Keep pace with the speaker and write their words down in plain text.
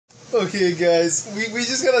Okay, guys, we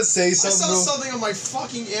just gotta say something. I saw something on my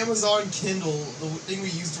fucking Amazon Kindle, the thing we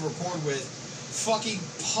used to record with. Fucking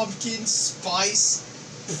pumpkin spice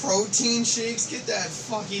protein shakes. Get that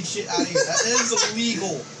fucking shit out of here. That is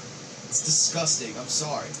illegal. It's disgusting. I'm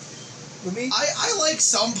sorry. I like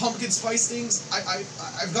some pumpkin spice things.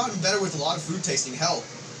 I've gotten better with a lot of food tasting. Hell,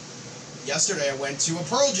 yesterday I went to a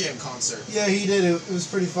Pearl Jam concert. Yeah, he did. It was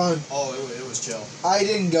pretty fun. Oh, it was chill. I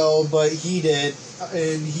didn't go, but he did,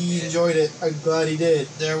 and he enjoyed it. I'm glad he did.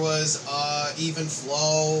 There was Even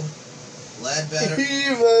Flow, Ledbetter.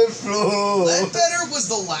 Even Flow. Ledbetter was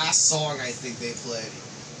the last song I think they played.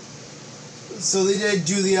 So they did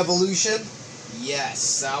Do the Evolution?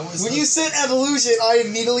 Yes, that was. When you said Evolution, I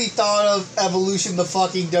immediately thought of Evolution, the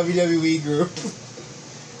fucking WWE group.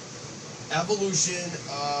 Evolution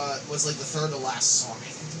was like the third to last song. I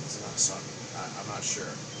think it was the last song. I'm not sure.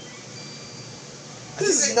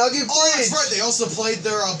 This is Nugget Bridge. Oh, that's right. They also played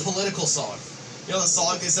their political song. You know the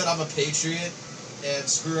song they said, "I'm a patriot and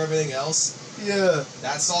screw everything else." Yeah.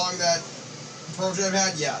 That song that Pearl Jam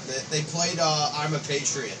had. Yeah, they played "I'm a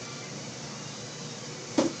Patriot."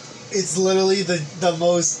 It's literally the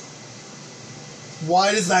most.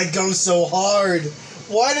 Why does that go so hard?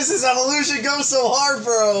 Why does this Evolution go so hard,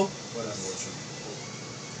 bro? What Evolution?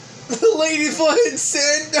 Ladyfoot and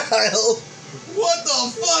Sandile. What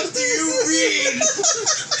the fuck do you mean?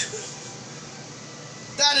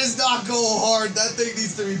 That does not go hard. That thing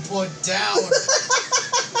needs to be put down.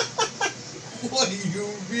 What do you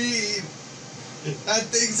mean? That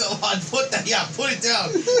thing's a lot. Put it down.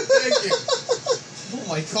 Thank you. Oh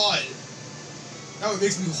my god. Now it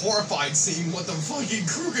makes me horrified seeing what the fucking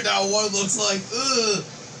crocodile one looks like. Ugh.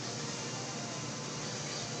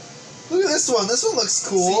 Look at this one. This one looks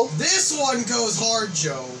cool. See, this one goes hard,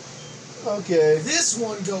 Joe. Okay. This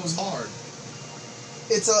one goes hard.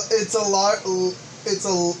 It's a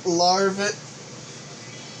larva.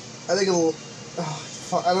 I think it'll.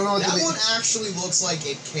 Oh, I don't know what that one actually looks like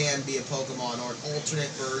it can be a Pokemon or an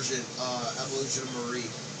alternate version, evolution of Marie,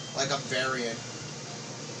 like a variant.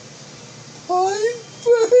 Pine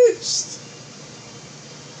burst.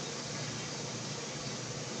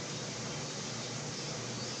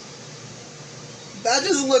 That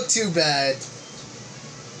doesn't look too bad.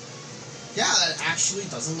 Yeah, that actually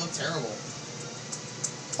doesn't look terrible.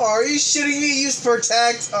 Oh, are you shitting me? Use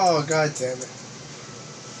Protect? Oh, god damn it.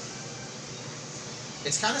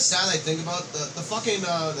 It's kind of sad I think about the fucking,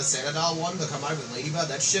 the Sandile one, the combined with Ladybug.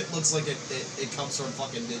 That shit looks like it comes from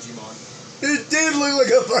fucking Digimon. It did look like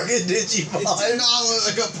a fucking Digimon. It did not look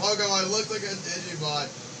like a Pokemon. It looked like a Digimon.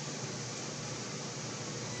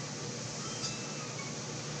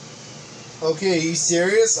 Okay, you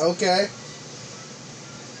serious? Okay.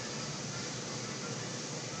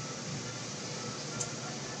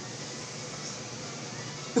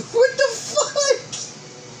 What the fuck?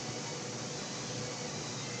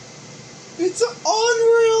 It's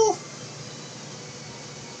unreal.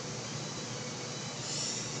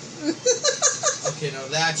 Okay, now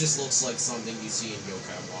that just looks like something you see in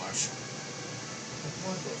Yokai Watch.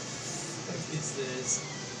 What the fuck is this?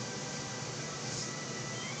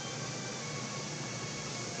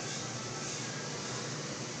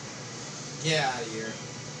 Get out of here.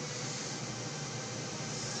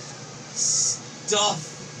 Stuff.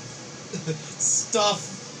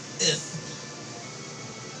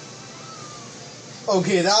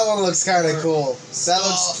 Okay, that one looks kind of cool. That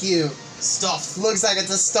looks cute. Stuff. Looks like it's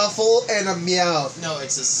a Stuffle and a Meowth. No,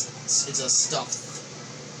 it's a stuff.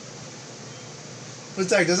 What's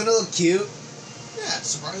that? Doesn't it look cute? Yeah,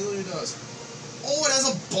 surprisingly it does. Oh, it has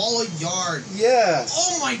a ball of yarn. Yeah.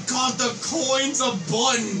 Oh my god, the coin's a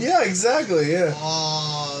button. Yeah, exactly, yeah.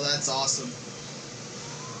 Oh, that's awesome.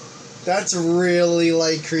 That's really,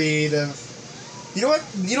 like, creative. You know what?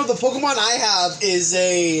 You know, the Pokemon I have is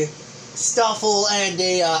a Stuffle and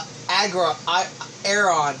a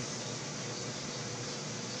Aeron.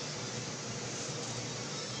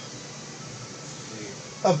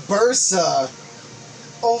 A Bursa.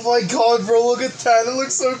 Oh my god, bro, look at that. It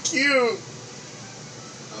looks so cute.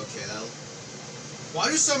 Okay, that. Why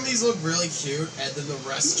do some of these look really cute and then the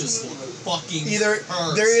rest just look fucking cursed?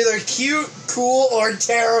 They're either cute, cool, or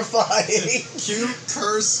terrifying. Cute,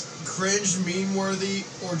 cursed, cringe, meme-worthy,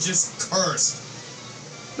 or just cursed.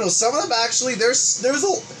 No, some of them actually, there's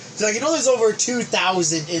like, you know, there's over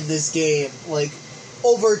 2,000 in this game. Like,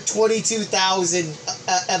 over 22,000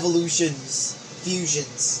 evolutions,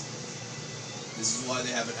 fusions. This is why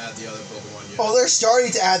they haven't had the other Pokemon yet. Oh, they're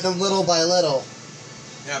starting to add them little by little.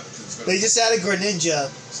 Yeah, because it's gonna... They just added Greninja.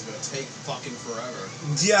 It's gonna take fucking forever.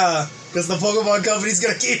 Yeah, because the Pokemon Company's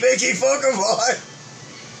gonna keep making Pokemon.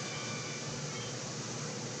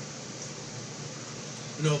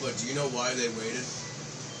 No, but do you know why they waited?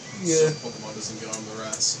 Yeah. So Pokemon doesn't get on their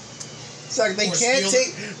ass. It's like they Or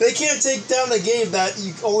can't take down a game that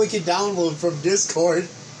you only can download from Discord.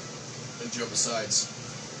 And Joe, besides,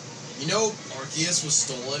 you know, Arceus was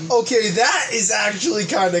stolen. Okay, that is actually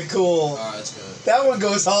kind of cool. That's good. That one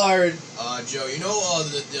goes hard. Joe, you know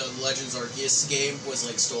the Legends Arceus game was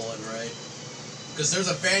like stolen, right? Because there's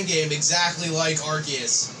a fan game exactly like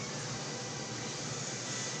Arceus.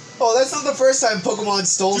 Oh, that's not the first time Pokemon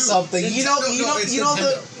stole Dude, something. You know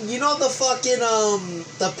the fucking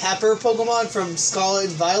the Pepper Pokemon from Scarlet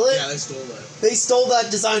and Violet? Yeah, they stole that. They stole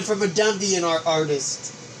that design from a Deviant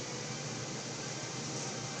artist.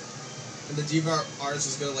 And the Diva artist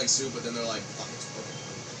was gonna like sue, but then they're like, fuck, it's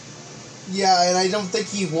Pokemon. Yeah, and I don't think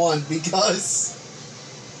he won because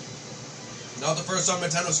Not the first time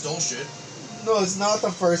Nintendo stole shit. no, it's not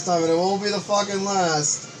the first time, and it won't be the fucking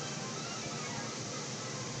last.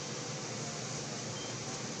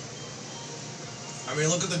 I mean,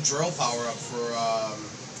 look at the drill power up for,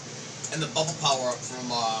 and the bubble power up from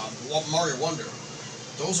Mario Wonder.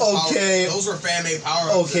 Those are okay. Those were fan made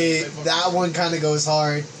power ups. Okay, that one kind of goes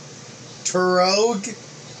hard. Turog.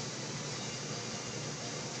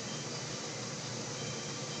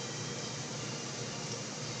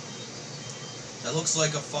 That looks like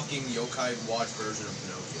a fucking Yokai Watch version of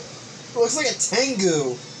Pinocchio. It looks like a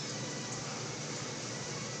Tengu.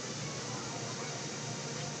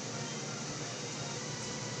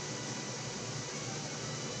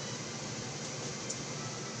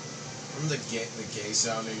 Remember the gay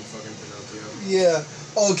sounding fucking Pinocchio? Yeah.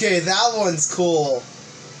 Okay, that one's cool.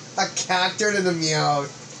 A cactus and a meow.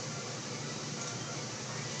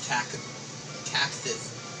 Cactus.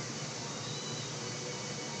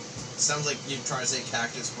 Sounds like you're trying to say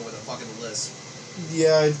cactus, but with a fucking lisp.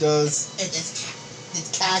 Yeah, it does.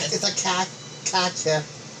 It's Cactus. It's a cactus.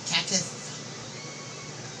 Cactus.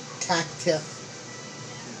 Cactus.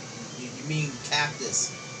 You mean cactus.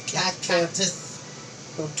 Cactus. Cactus.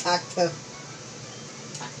 Oh, cactus.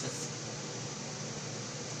 Cactus.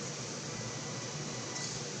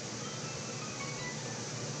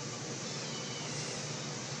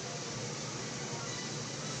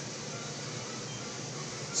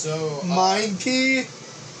 So, Mind P?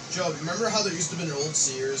 Joe, remember how there used to be an old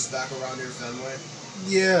Sears back around near Fenway?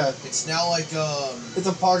 Yeah. It's now like, It's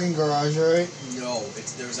a parking garage, right? No,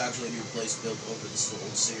 there's actually a new place built over this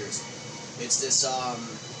old Sears. It's this,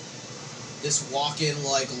 this walk-in,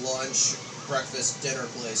 like, lunch, breakfast, dinner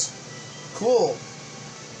place. Cool.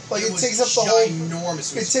 Like, it takes up the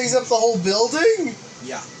ginormous. It takes up the whole building?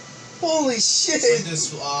 Yeah. Holy shit. It's like this,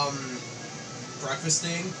 breakfast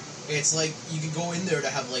thing. It's like, you can go in there to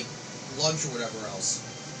have, like, lunch or whatever else.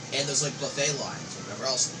 And there's, like, buffet lines or whatever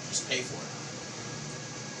else. You just pay for it.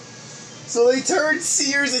 So they turned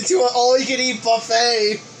Sears into an all-you-can-eat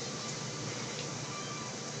buffet.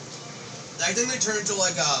 I think they turned into,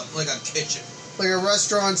 like a kitchen. Like a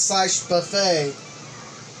restaurant / buffet.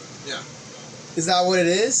 Yeah. Is that what it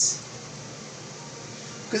is?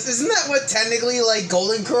 Because isn't that what technically, like,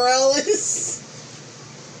 Golden Corral is?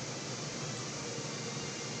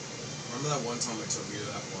 Remember that one time I took you to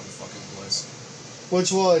that one fucking place?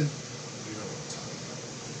 Which one? You know what I'm talking about.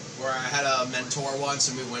 Where I had a mentor once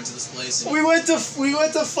and we went to this place and We went to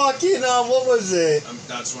fucking, what was it?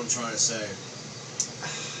 that's what I'm trying to say.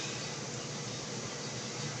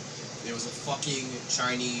 It was a fucking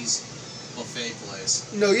Chinese buffet place.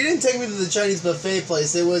 No, you didn't take me to the Chinese buffet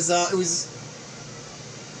place. It was.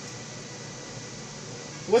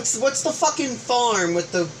 What's the fucking farm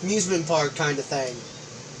with the amusement park kind of thing?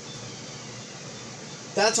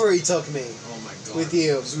 That's where he took me. Oh my god. With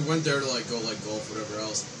you. Because we went there to like go like golf, whatever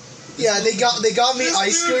else. Yeah, they got me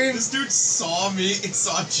ice cream. This dude saw me and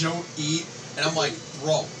saw Joe eat, and I'm like,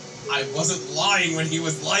 bro, I wasn't lying when he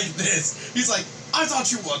was like this. He's like, I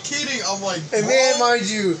thought you were kidding. I'm like, bro, And man, mind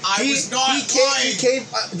you, I was not lying. He came.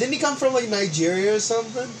 Didn't he come from like Nigeria or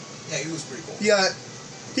something? Yeah, he was pretty cool. Yeah,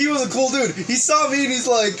 he was a cool dude. He saw me and he's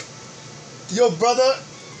like, "Yo, brother."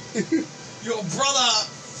 Yo, brother,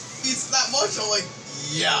 eats that much? I'm like,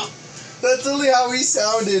 yeah. That's literally how he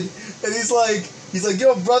sounded, and he's like,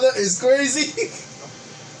 "Yo, brother, it's crazy."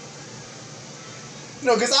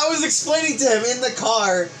 No, because I was explaining to him in the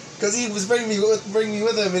car, because he was bringing me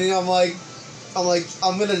with him, and I'm like,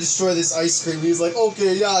 I'm gonna destroy this ice cream. He's like,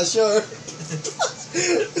 okay, yeah, sure.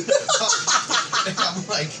 I'm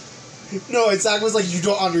like, no, Zach was like, you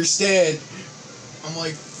don't understand. I'm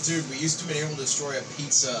like, dude, we used to be able to destroy a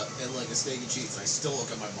pizza and like a steak and cheese, and I still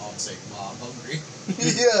look at my mom saying, "Ma, I'm hungry."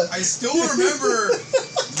 Yeah. I still remember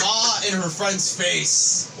Ma in her friend's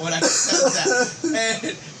face when I said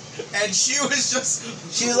that, and she was just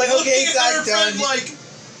she was like, okay, Zach, done. like,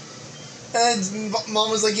 And Mom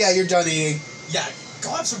was like, yeah, you're done eating. Yeah,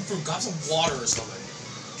 go have some fruit, go have some water or something.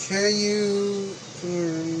 Can you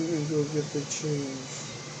go get the change?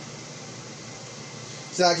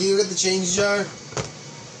 Zach, can you get the change jar?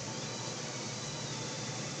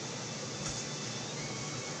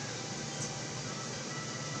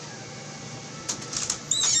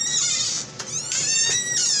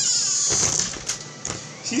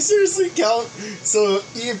 She seriously so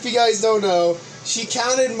if you guys don't know, she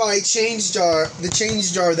counted my change jar, the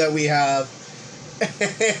change jar that we have.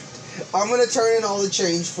 And I'm gonna turn in all the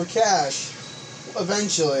change for cash.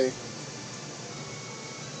 Eventually.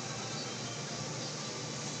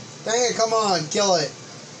 Dang it, come on, kill it.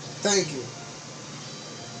 Thank you.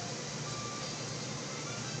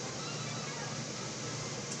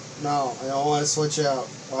 No, I don't want to switch out.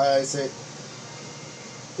 Why I say...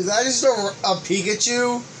 Is that just a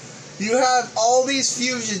Pikachu? You have all these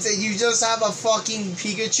fusions and you just have a fucking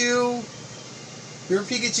Pikachu? Your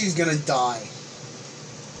Pikachu's gonna die.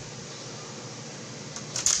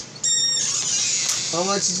 How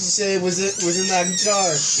much did you say was in that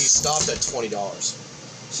jar? She stopped at $20.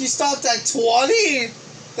 She stopped at 20? And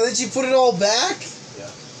then she put it all back? Yeah.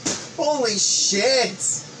 Holy shit.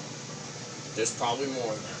 There's probably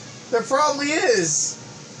more in there. There probably is.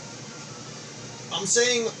 I'm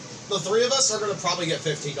saying the three of us are gonna probably get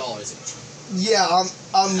 $15 each. Yeah,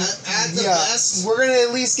 at the best, we're gonna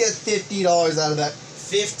at least get $50 out of that.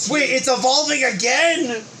 15. Wait, it's evolving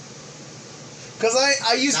again? Cause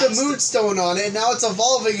I used the Moonstone on it, and now it's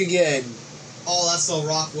evolving again. Oh, that's the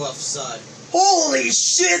Rockwolf side. Holy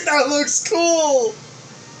shit, that looks cool!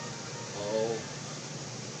 Oh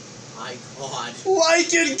my god.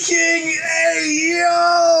 Lycan King, hey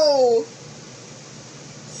yo!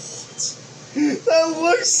 That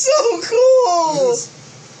looks so cool!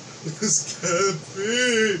 This can't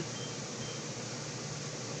be.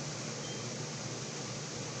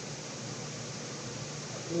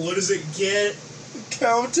 What does it get?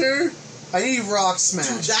 Counter? I need Rock Smash.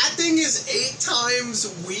 Dude, that thing is 8 times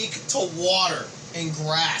weak to water and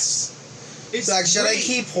grass. It's Zach, should I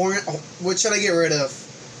keep Horn? What should I get rid of?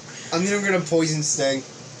 I'm gonna get a Poison Sting.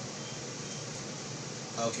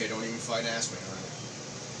 Okay, don't even fight Ass Man.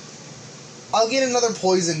 I'll get another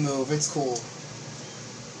poison move. It's cool.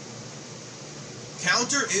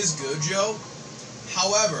 Counter is good, Joe.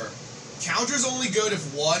 However, counter's only good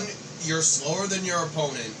if 1, you're slower than your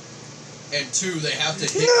opponent, and 2, they have to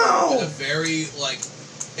hit you with a very,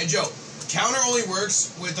 and Joe, counter only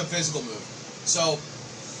works with a physical move. So,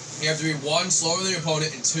 you have to be 1, slower than your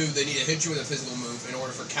opponent, and 2, they need to hit you with a physical move in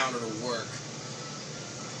order for counter to work.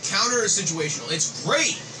 Counter is situational. It's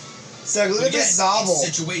great. So look at this Zobble.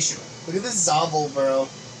 It's situational. Look at this Zobble, bro.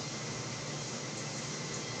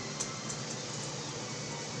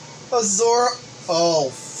 Azora. Oh,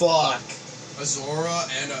 fuck. Azora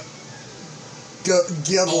and a...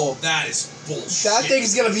 Gibble. Oh, that is bullshit. That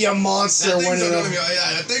thing's gonna be a monster that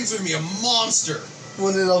thing's gonna be a monster.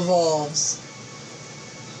 When it evolves.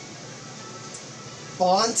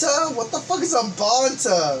 Bonta? What the fuck is a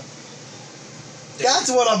Bonta? That's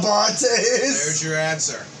what a Bonta is. There's your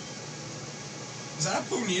answer. Is that a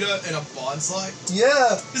Ponyta and a Bonsly?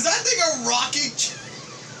 Yeah. Is that thing a rocket?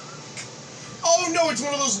 Oh no, it's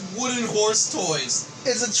one of those wooden horse toys.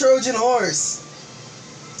 It's a Trojan horse.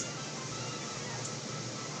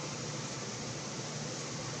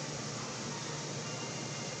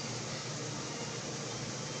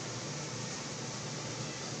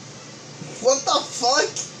 What the fuck?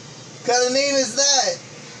 What kind of name is that?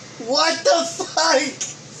 What the fuck?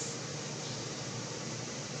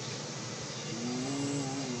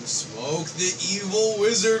 Ooh, smoke the evil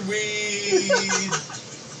wizard weed.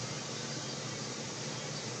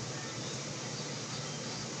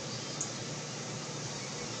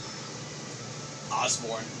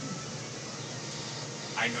 Osborne,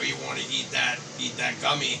 I know you want to eat that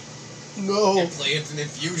gummy. No. And play Infinite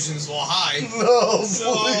Fusions while high. No,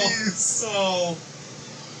 please.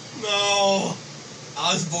 No.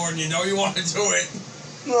 Osborne, you know you want to do it.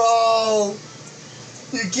 No.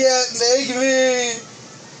 You can't make me.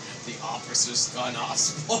 The officer's gun,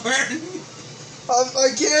 Osborne. I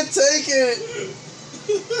can't take it.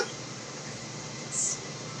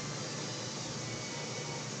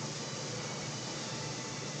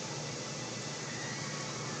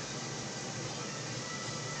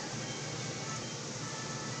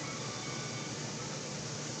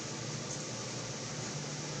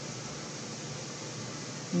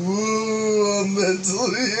 Woo, I'm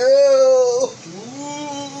mentally ill.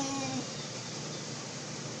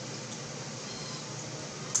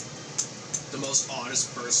 The most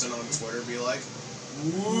honest person on Twitter be like,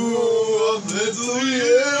 "Ooh, I'm mentally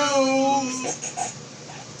ill."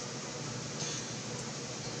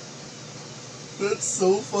 That's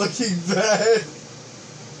so fucking bad.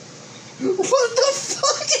 What the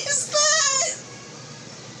fuck is that?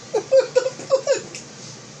 What the fuck?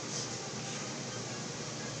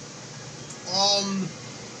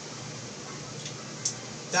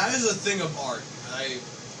 That is a thing of art. I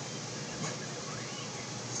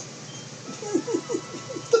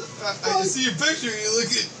see a picture. You look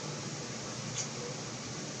at.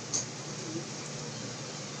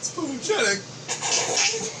 It's photogenic.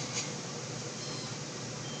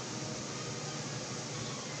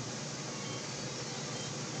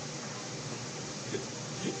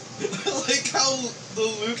 I like how the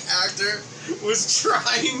Luke actor was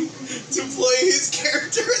trying to play his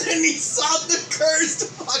character, and then he saw the cursed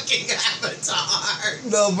fucking avatar.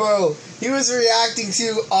 No, bro. He was reacting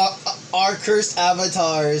to our cursed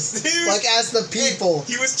avatars, like as the people.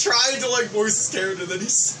 He was trying to like voice his character, and then he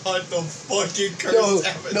saw the fucking cursed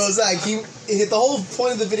avatar. No, Zach. The whole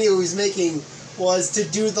point of the video he was making was to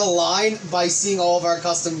do the line by seeing all of our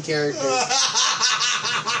custom characters.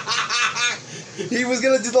 He was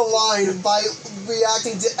gonna do the line by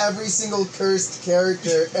reacting to every single cursed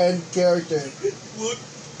character and character. Look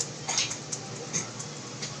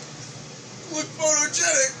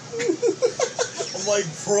photogenic. I'm like,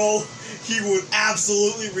 bro, he would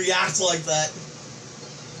absolutely react like that.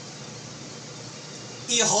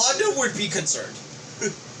 E Honda would be concerned.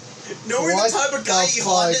 Knowing What the type of guy the E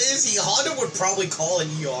Honda fuck? is, E Honda would probably call an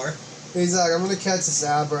ER. He's like, I'm gonna catch this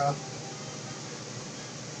Abra.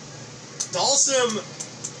 Dalsum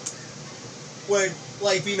would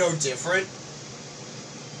like be no different.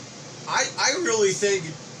 I really think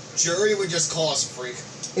Jury would just call us a freak.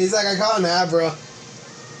 He's like, I caught an Abra.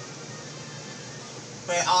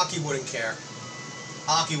 But Aki wouldn't care.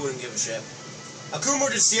 Aki wouldn't give a shit. Akuma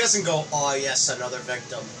would just see us and go, oh yes, another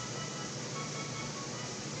victim.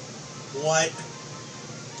 What?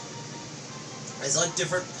 There's like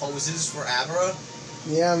different poses for Abra.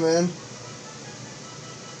 Yeah, man.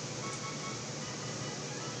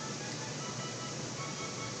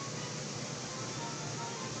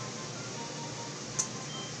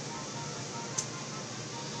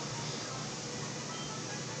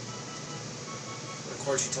 Of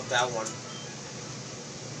course, you took that one.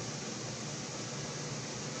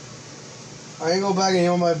 I ain't go back and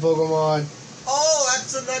heal my Pokemon. Oh,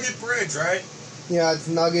 that's the Nugget Bridge, right? Yeah, it's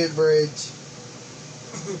Nugget Bridge.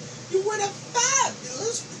 You win a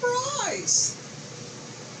fabulous prize!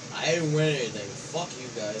 I didn't win anything. Fuck you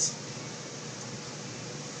guys.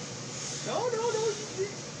 No,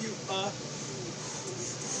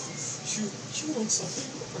 you want something,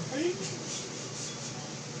 right?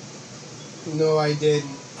 No, I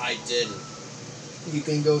didn't. I didn't. You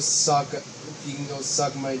can go suck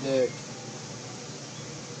my dick.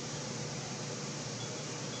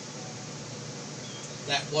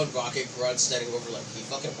 That one rocket grunt standing over like he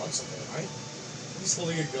fucking wants something, right? He's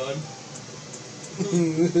holding a gun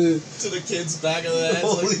to the kid's back of the head.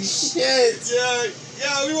 Holy like, shit! Yeah,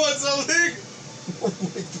 we want something. Oh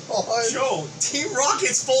my god! Joe, Team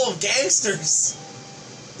Rocket's full of gangsters.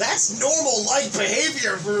 That's normal life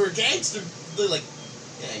behavior for a gangster. They're like,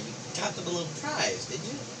 yeah, you got them a little prize, did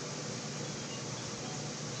you?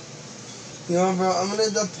 You know, bro, I'm gonna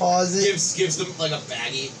deposit. Gives them like a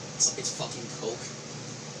baggie. It's fucking Coke.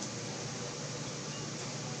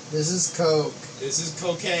 This is Coke. This is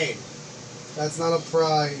cocaine. That's not a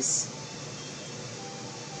prize.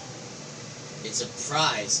 It's a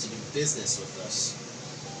prize to do business with us.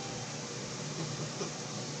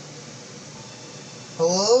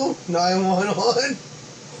 Hello? 911?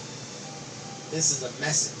 This is a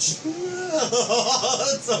message.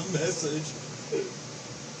 It's a message.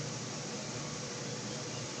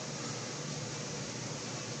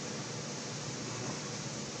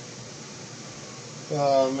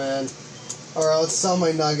 Oh, man. Alright, let's sell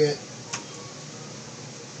my Nugget.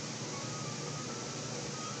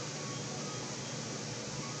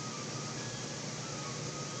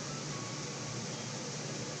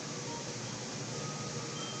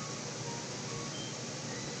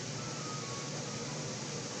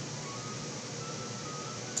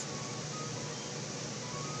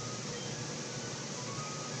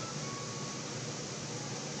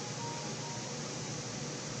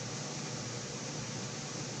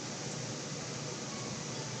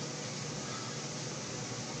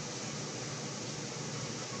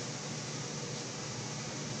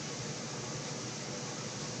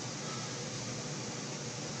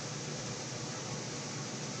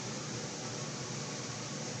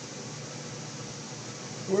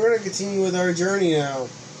 We're gonna continue with our journey now.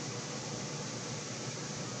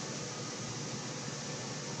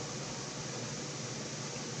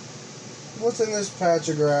 What's in this patch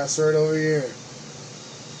of grass right over here?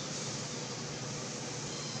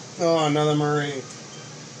 Oh, another Marine.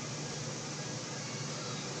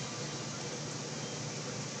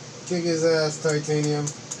 Kick his ass, Titanium.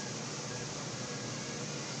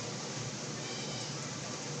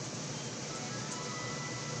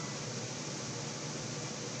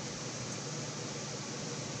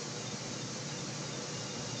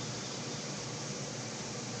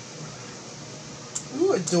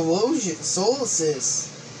 Ooh, a delusion. Soul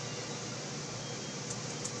assist.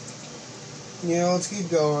 Yeah, let's keep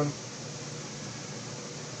going.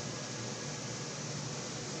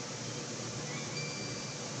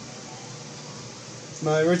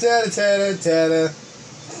 My Rattata-tata-tata.